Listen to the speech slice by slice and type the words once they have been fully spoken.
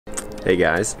Hey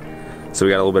guys, so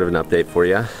we got a little bit of an update for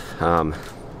you.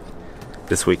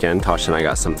 This weekend, Tasha and I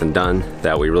got something done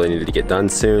that we really needed to get done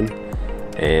soon,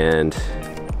 and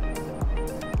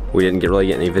we didn't really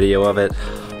get any video of it.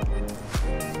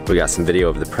 We got some video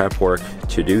of the prep work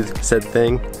to do said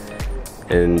thing,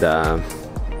 and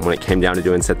when it came down to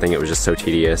doing said thing, it was just so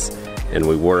tedious, and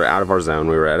we were out of our zone.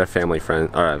 We were at a family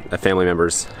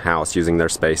member's house using their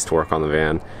space to work on the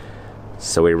van,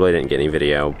 so we really didn't get any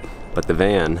video. But the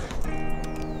van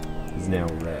is now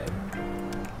red.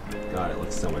 God, it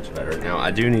looks so much better. Now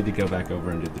I do need to go back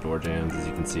over and do the door jambs, as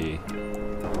you can see.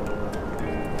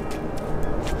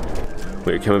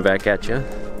 We're coming back at you.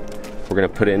 We're gonna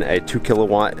put in a 2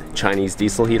 kilowatt Chinese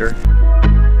diesel heater.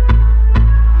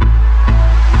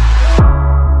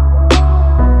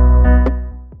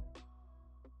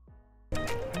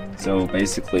 So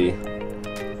basically,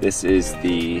 this is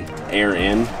the air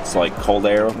in, so like cold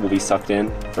air will be sucked in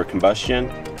for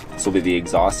combustion. This will be the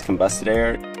exhaust combusted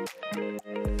air.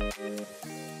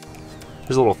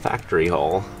 There's a little factory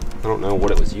hole. I don't know what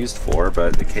it was used for,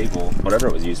 but the cable, whatever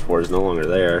it was used for, is no longer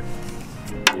there.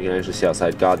 You can actually see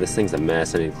outside. God, this thing's a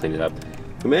mess. I need to clean it up.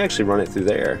 We may actually run it through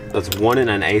there. So it's 1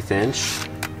 1/8 inch.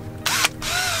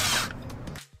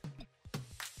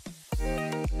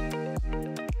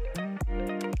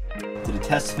 Did a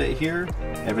test fit here.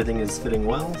 Everything is fitting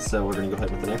well, so we're gonna go ahead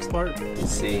with the next part. You can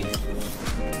see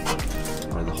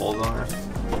where the holes are.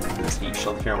 This heat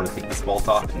shield here, I'm gonna take this bolt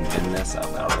off and bend this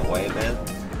up out of the way a bit,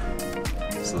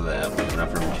 so that we have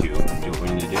enough room to do what we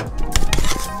need to do.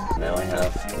 Now I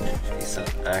have decent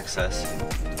access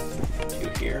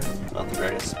to here. Not the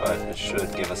greatest, but it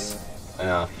should give us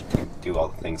enough to do all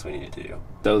the things we need to do.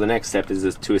 So the next step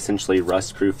is to essentially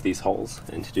rust-proof these holes,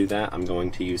 and to do that I'm going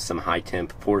to use some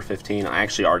high-temp 415. I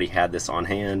actually already had this on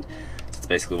hand, so that's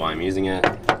basically why I'm using it.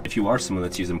 If you are someone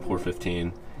that's using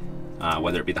 415,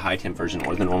 whether it be the high-temp version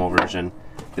or the normal version,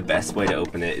 the best way to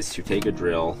open it is to take a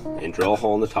drill and drill a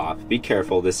hole in the top. Be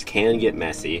careful, this can get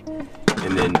messy,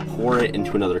 and then pour it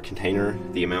into another container,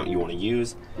 the amount you want to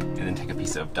use, and then take a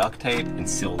piece of duct tape and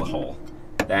seal the hole.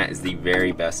 That is the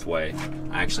very best way.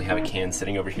 I actually have a can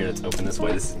sitting over here that's open this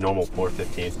way. This is normal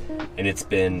 415, and it's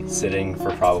been sitting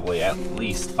for probably at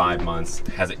least 5 months.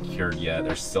 Hasn't cured yet.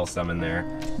 There's still some in there.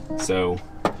 So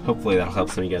hopefully that'll help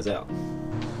some of you guys out.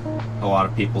 A lot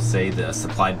of people say the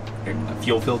supplied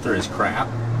fuel filter is crap.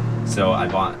 So I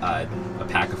bought a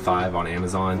pack of 5 on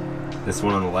Amazon. This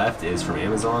one on the left is from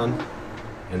Amazon,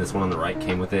 and this one on the right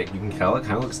came with it. You can tell it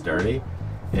kind of looks dirty.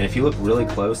 And if you look really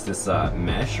close, this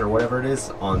mesh or whatever it is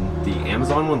on the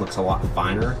Amazon one looks a lot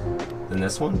finer than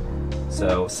this one.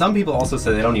 So some people also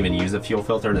say they don't even use a fuel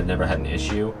filter and they've never had an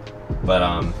issue.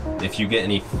 But if you get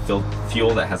any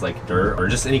fuel that has like dirt or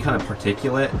just any kind of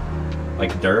particulate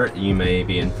like dirt, you may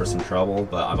be in for some trouble.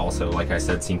 But I've also, like I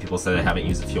said, seen people say they haven't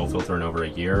used a fuel filter in over a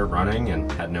year running and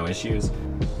had no issues.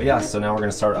 But yeah, so now we're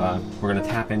gonna start, we're gonna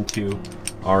tap into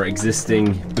our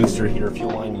existing booster heater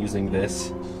fuel line using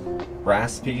this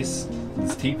brass piece,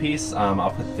 this T-piece.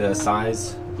 I'll put the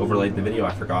size overlaid in the video.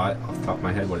 I forgot off the top of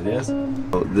my head what it is.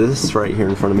 So this right here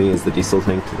in front of me is the diesel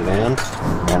tank to the van,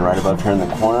 and right above here in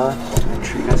the corner, make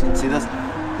sure you guys can see this,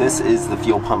 this is the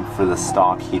fuel pump for the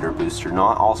stock heater booster.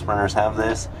 Not all Sprinters have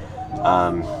this,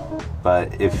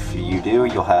 but if you do,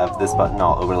 you'll have this button.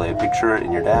 I'll overlay a picture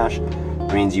in your dash.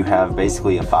 It means you have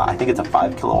basically I think it's a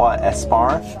 5 kilowatt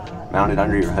S-bar mounted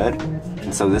under your hood,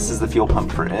 and so this is the fuel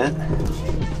pump for it.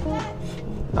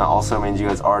 That also means you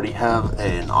guys already have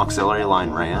an auxiliary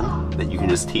line ran that you can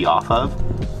just tee off of,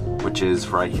 which is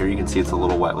right here. You can see it's a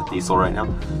little wet with diesel right now.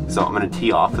 So I'm gonna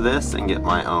tee off of this and get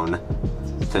my own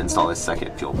to install a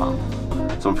second fuel pump.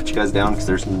 So I'm gonna put you guys down because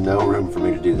there's no room for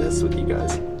me to do this with you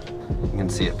guys. You can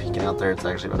see it peeking out there. It's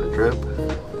actually about to drip.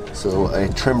 So I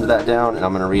trimmed that down and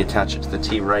I'm gonna reattach it to the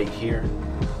tee right here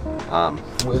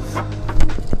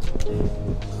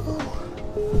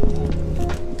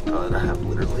I have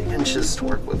literally inches to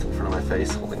work with in front of my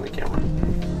face holding the camera.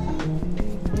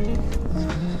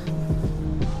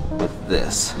 With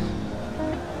this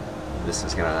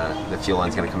is the fuel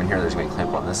line's gonna come in here, there's gonna be a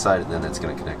clamp on this side, and then it's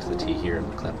gonna connect to the T here and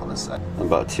the clamp on this side. I'm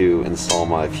about to install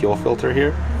my fuel filter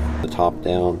here, the top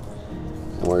down,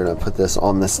 and we're gonna put this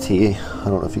on this T. I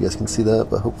don't know if you guys can see that,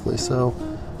 but hopefully so,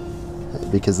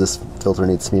 because this filter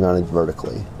needs to be mounted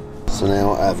vertically. So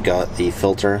now I've got the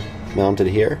filter mounted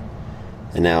here.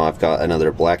 And now I've got another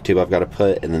black tube I've got to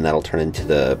put, and then that'll turn into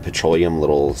the petroleum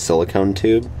little silicone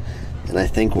tube. And I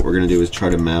think what we're going to do is try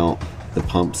to mount the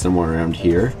pump somewhere around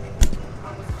here,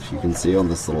 as you can see on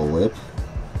this little lip.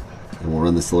 And we'll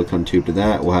run the silicone tube to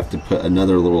that. We'll have to put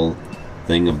another little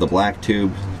thing of the black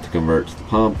tube to convert to the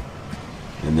pump.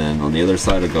 And then on the other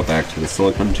side, I'll go back to the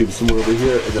silicone tube somewhere over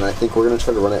here. And then I think we're gonna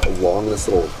try to run it along this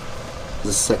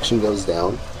section goes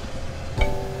down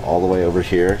all the way over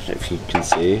here. If you can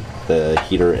see, the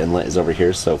heater inlet is over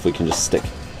here. So if we can just stick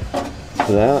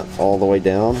that all the way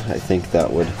down, I think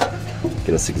that would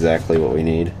get us exactly what we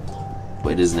need.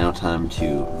 It is now time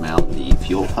to mount the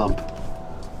fuel pump,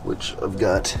 which I've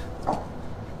got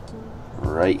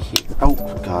right here. Oh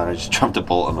God, I just dropped a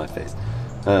bolt on my face.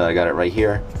 I got it right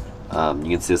here. You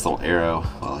can see this little arrow.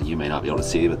 Well, you may not be able to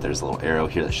see, but there's a little arrow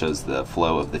here that shows the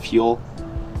flow of the fuel.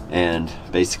 And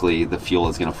basically the fuel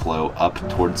is gonna flow up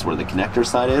towards where the connector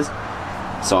side is.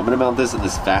 So I'm gonna mount this in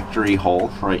this factory hole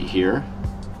right here.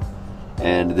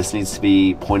 And this needs to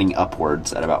be pointing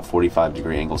upwards at about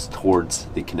 45-degree angles towards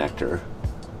the connector.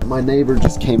 My neighbor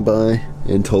just came by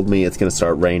and told me it's gonna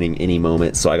start raining any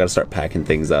moment, so I gotta start packing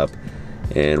things up.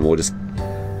 And we'll just,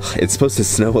 it's supposed to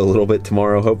snow a little bit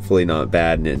tomorrow, hopefully not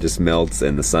bad, and it just melts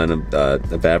and the sun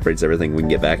evaporates everything, we can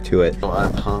get back to it. So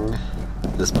I've hung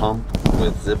this pump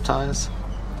with zip ties,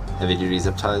 heavy duty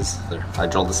zip ties. I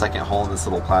drilled the second hole in this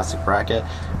little plastic bracket,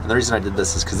 and the reason I did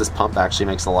this is because this pump actually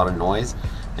makes a lot of noise.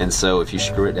 And so if you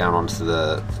screw it down onto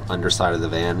the underside of the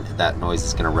van, that noise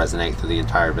is going to resonate through the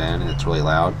entire van, and it's really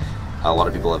loud. A lot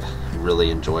of people have really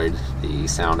enjoyed the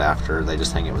sound after they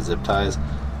just hang it with zip ties.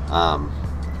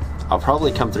 I'll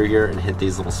probably come through here and hit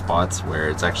these little spots where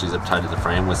it's actually zip tied to the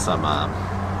frame with some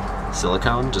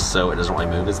silicone, just so it doesn't really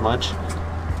move as much.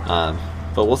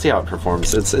 But we'll see how it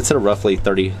performs. It's at a roughly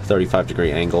 35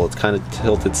 degree angle. It's kind of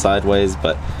tilted sideways,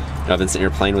 but you know, I've been sitting here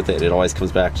playing with it. It always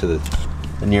comes back to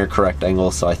the near correct angle,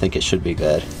 so I think it should be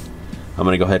good. I'm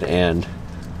gonna go ahead and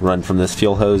run from this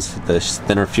fuel hose, the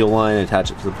thinner fuel line, and attach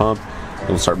it to the pump, and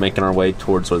we'll start making our way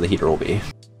towards where the heater will be.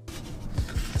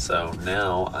 So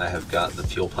now I have got the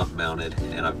fuel pump mounted,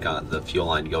 and I've got the fuel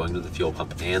line going to the fuel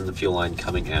pump and the fuel line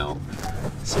coming out.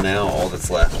 So now all that's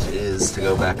left is to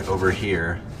go back over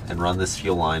here and run this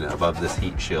fuel line above this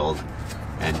heat shield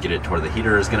and get it to where the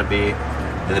heater is gonna be.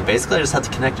 And then basically I just have to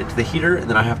connect it to the heater, and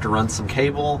then I have to run some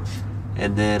cable,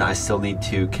 and then I still need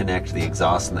to connect the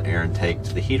exhaust and the air intake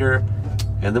to the heater,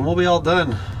 and then we'll be all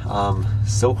done.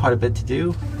 Still quite a bit to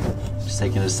do, just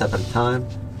taking it a step at a time.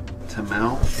 To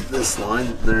mount this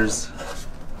line, there's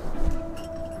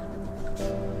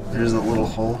a little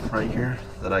hole right here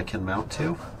that I can mount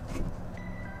to,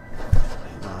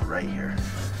 right here.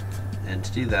 And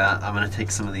to do that, I'm going to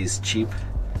take some of these cheap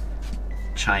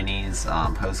Chinese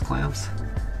hose clamps,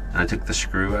 and I took the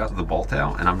screw out, the bolt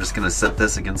out, and I'm just going to set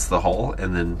this against the hole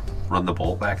and then run the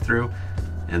bolt back through,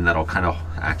 and that'll kind of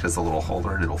act as a little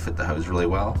holder, and it'll fit the hose really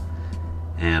well.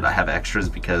 And I have extras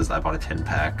because I bought a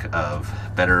 10-pack of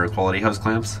better quality hose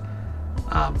clamps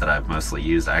that I've mostly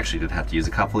used. I actually did have to use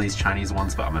a couple of these Chinese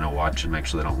ones, but I'm going to watch and make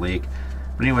sure they don't leak.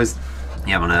 But anyways,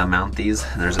 yeah, I'm going to mount these,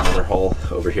 and there's another hole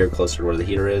over here closer to where the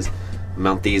heater is.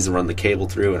 Mount these and run the cable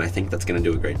through, and I think that's going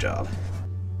to do a great job.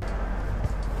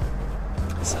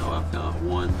 So I've got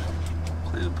one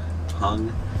clamp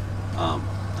hung. I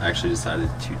actually decided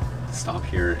to stop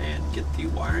here and get the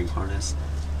wiring harness,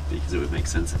 because it would make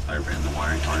sense if I ran the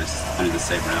wiring harness through the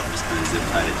same route and just kind of zip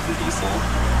tied it to the diesel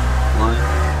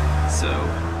line. So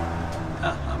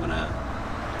I'm gonna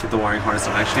get the wiring harness.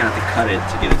 I'm actually gonna have to cut it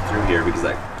to get it through here, because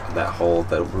that hole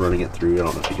that we're running it through, I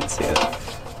don't know if you can see it,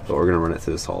 but we're gonna run it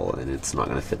through this hole and it's not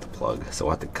gonna fit the plug. So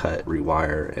we'll have to cut,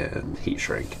 rewire, and heat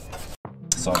shrink.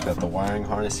 So I've got the wiring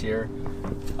harness here.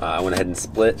 I went ahead and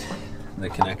split the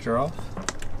connector off.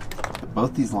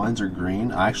 Both these lines are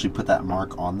green. I actually put that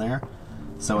mark on there.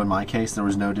 So in my case, there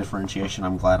was no differentiation.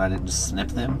 I'm glad I didn't just snip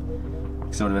them,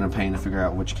 because it would have been a pain to figure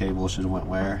out which cable should have went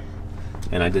where.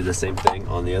 And I did the same thing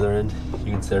on the other end.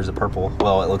 You can see there's a purple,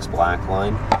 well, it looks black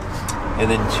line. And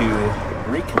then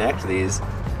to reconnect these,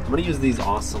 I'm gonna use these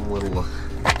awesome little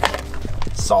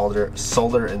solder,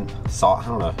 I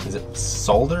don't know, is it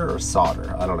solder or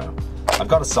solder? I don't know. I've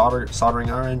got a soldering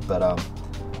iron, but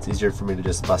it's easier for me to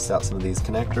just bust out some of these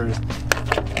connectors.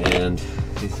 And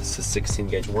this is 16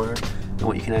 gauge wire. And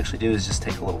what you can actually do is just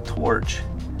take a little torch,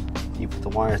 you put the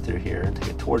wire through here and take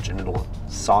a torch, and it'll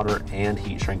solder and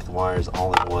heat shrink the wires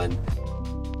all in one.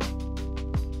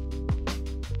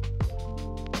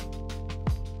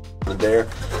 There,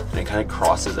 and it kind of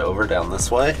crosses over down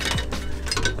this way,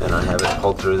 and I have it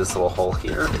pulled through this little hole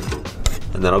here,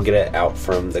 and then I'll get it out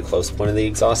from the close point of the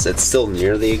exhaust. It's still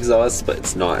near the exhaust, but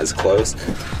it's not as close, so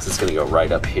it's gonna go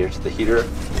right up here to the heater.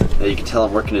 Now you can tell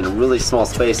I'm working in a really small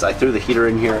space. I threw the heater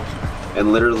in here,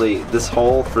 and literally this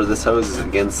hole for this hose is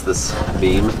against this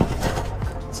beam.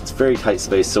 So it's a very tight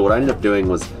space. So what I ended up doing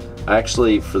was, I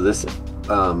actually, for this,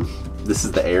 this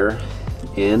is the air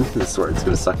in. This is where it's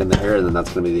going to suck in the air, and then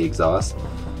that's going to be the exhaust.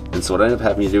 And so what I ended up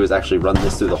having to do is actually run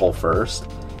this through the hole first,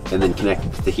 and then connect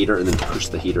it to the heater, and then push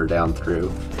the heater down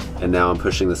through. And now I'm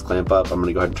pushing this clamp up. I'm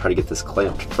gonna go ahead and try to get this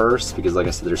clamped first, because like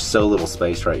I said, there's so little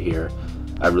space right here.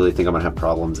 I really think I'm gonna have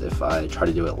problems if I try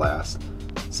to do it last.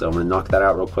 So I'm gonna knock that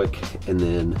out real quick, and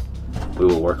then we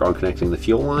will work on connecting the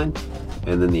fuel line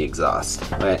and then the exhaust,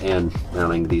 and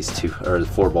mounting these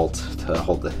 4 bolts to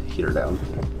hold the heater down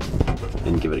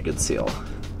and give it a good seal.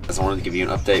 I wanted to give you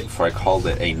an update before I called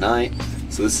it a night.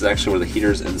 So this is actually where the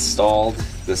heater's installed.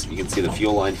 This, you can see the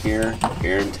fuel line here,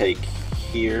 air intake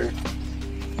here,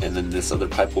 and then this other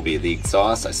pipe will be the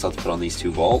exhaust. I still have to put on these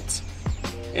 2 bolts.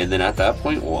 And then at that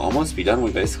point, we'll almost be done.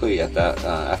 We basically, at that,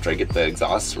 after I get the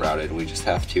exhaust routed, we just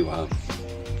have to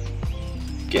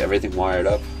get everything wired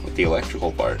up with the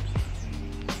electrical part.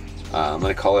 I'm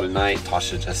gonna call it a night.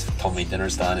 Tasha just told me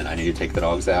dinner's done and I need to take the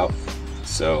dogs out.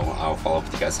 So I'll follow up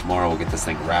with you guys tomorrow. We'll get this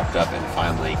thing wrapped up and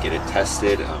finally get it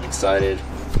tested. I'm excited.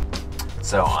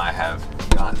 So I have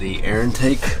got the air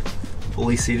intake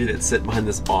fully seated. It's sitting behind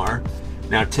this bar.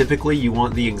 Now typically you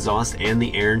want the exhaust and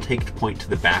the air intake to point to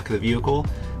the back of the vehicle.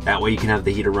 That way you can have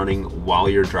the heater running while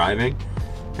you're driving.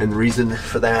 And the reason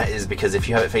for that is because if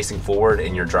you have it facing forward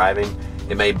and you're driving,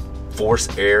 it may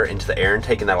force air into the air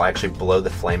intake and that'll actually blow the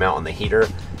flame out on the heater.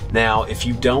 Now if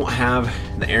you don't have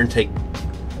the air intake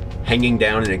hanging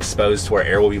down and exposed to where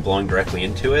air will be blowing directly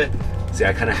into it, see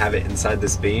I kind of have it inside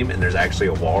this beam and there's actually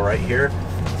a wall right here,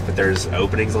 but there's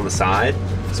openings on the side.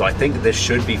 So I think this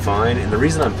should be fine. And the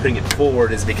reason I'm putting it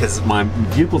forward is because my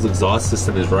vehicle's exhaust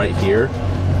system is right here.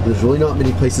 There's really not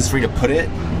many places for you to put it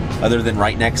other than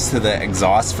right next to the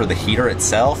exhaust for the heater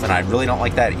itself, and I really don't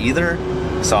like that either.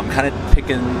 So I'm kind of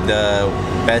picking the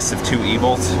best of 2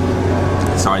 evils.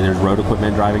 Sorry, there's road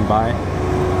equipment driving by.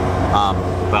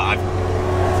 But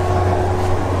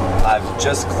I've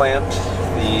just clamped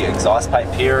the exhaust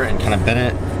pipe here and kind of bent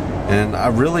it. And I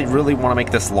really want to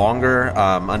make this longer.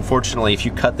 Unfortunately, if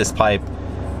you cut this pipe,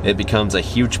 it becomes a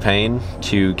huge pain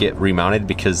to get remounted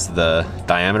because the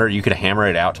diameter, you could hammer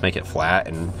it out to make it flat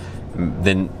and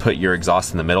then put your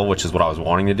exhaust in the middle, which is what I was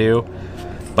wanting to do.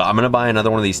 But I'm gonna buy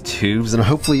another one of these tubes and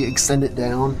hopefully extend it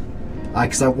down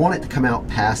because I want it to come out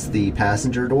past the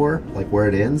passenger door, like where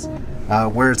it ends.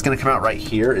 Where it's gonna come out right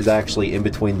here is actually in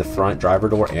between the front driver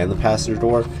door and the passenger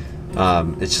door.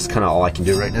 It's just kind of all I can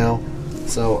do right now.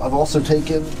 So I've also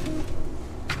taken,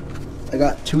 I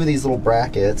got 2 of these little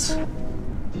brackets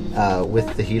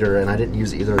with the heater, and I didn't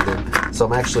use either of them. So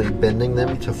I'm actually bending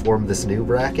them to form this new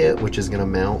bracket, which is gonna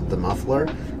mount the muffler.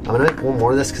 I'm gonna make one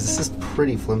more of this because this is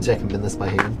pretty flimsy. I can bend this by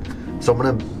hand. So I'm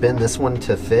gonna bend this one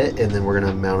to fit, and then we're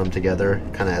gonna mount them together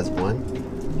kind of as one.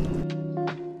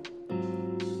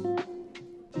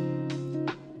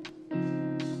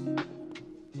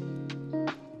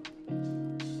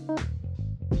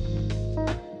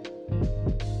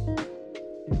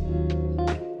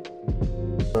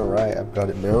 Alright, I've got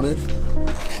it mounted.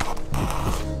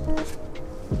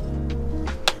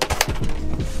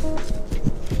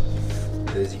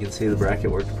 As you can see, the bracket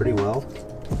worked pretty well.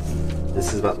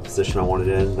 This is about the position I wanted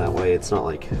it in, that way it's not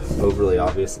like overly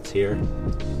obvious it's here.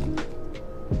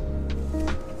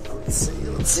 Let's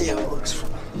see how it looks from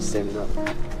standing up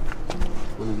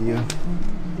point of view.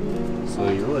 So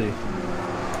you really,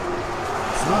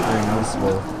 it's not very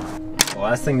noticeable. The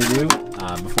last thing to do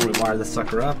before we wire this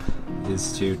sucker up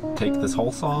is to take this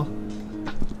hole saw,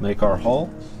 make our hole,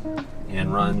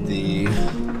 and run the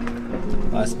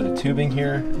last bit of tubing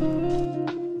here.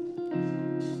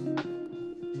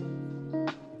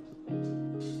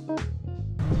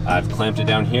 I've clamped it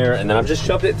down here, and then I've just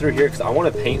shoved it through here because I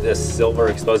want to paint this silver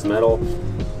exposed metal,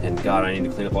 and God, I need to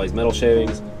clean up all these metal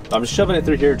shavings. I'm just shoving it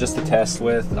through here just to test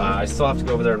with. I still have to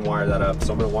go over there and wire that up,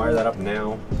 so I'm going to wire that up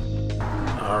now.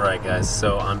 Alright guys,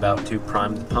 so I'm about to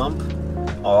prime the pump.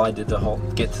 All I did to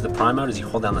get to the prime mode is you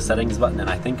hold down the settings button, and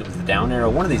I think it was the down arrow,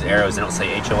 one of these arrows, and it'll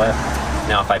say HOF.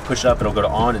 Now if I push it up, it'll go to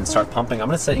on and start pumping. I'm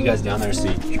going to set you guys down there so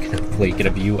you can hopefully get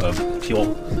a view of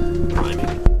fuel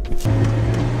priming.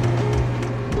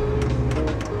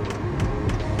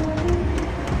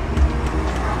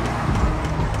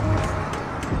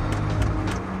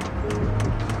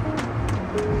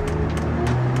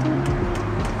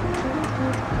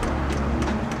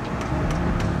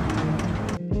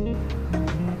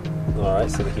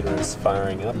 Alright, so the heater is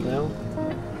firing up now.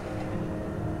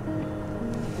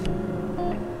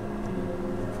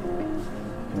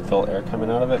 You can feel air coming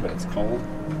out of it, but it's cold.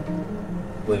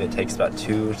 I believe it takes about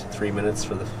 2 to 3 minutes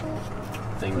for the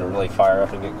thing to really fire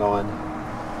up and get going.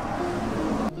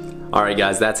 Alright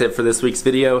guys, that's it for this week's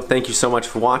video. Thank you so much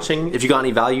for watching. If you got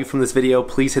any value from this video,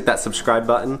 please hit that subscribe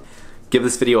button, give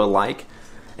this video a like,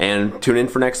 and tune in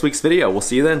for next week's video. We'll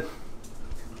see you then.